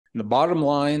And the bottom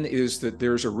line is that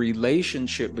there's a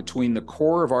relationship between the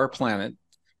core of our planet.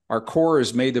 Our core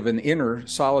is made of an inner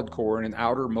solid core and an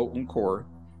outer molten core.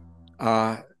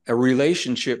 A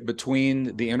relationship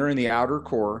between the inner and the outer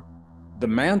core, the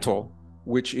mantle,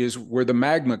 which is where the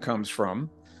magma comes from,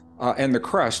 and the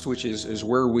crust, which is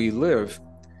where we live.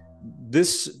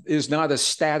 This is not a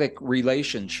static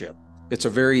relationship. It's a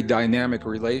very dynamic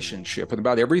relationship. And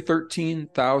about every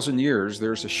 13,000 years,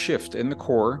 there's a shift in the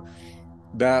core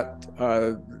that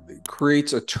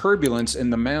creates a turbulence in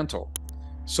the mantle.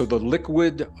 So the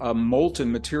liquid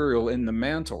molten material in the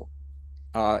mantle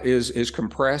is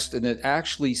compressed, and it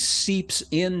actually seeps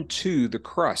into the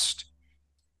crust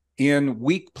in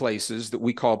weak places that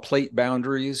we call plate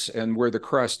boundaries and where the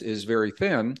crust is very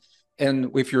thin.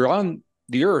 And if you're on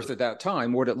the Earth at that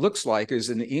time, what it looks like is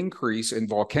an increase in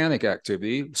volcanic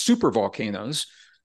activity, super volcanoes,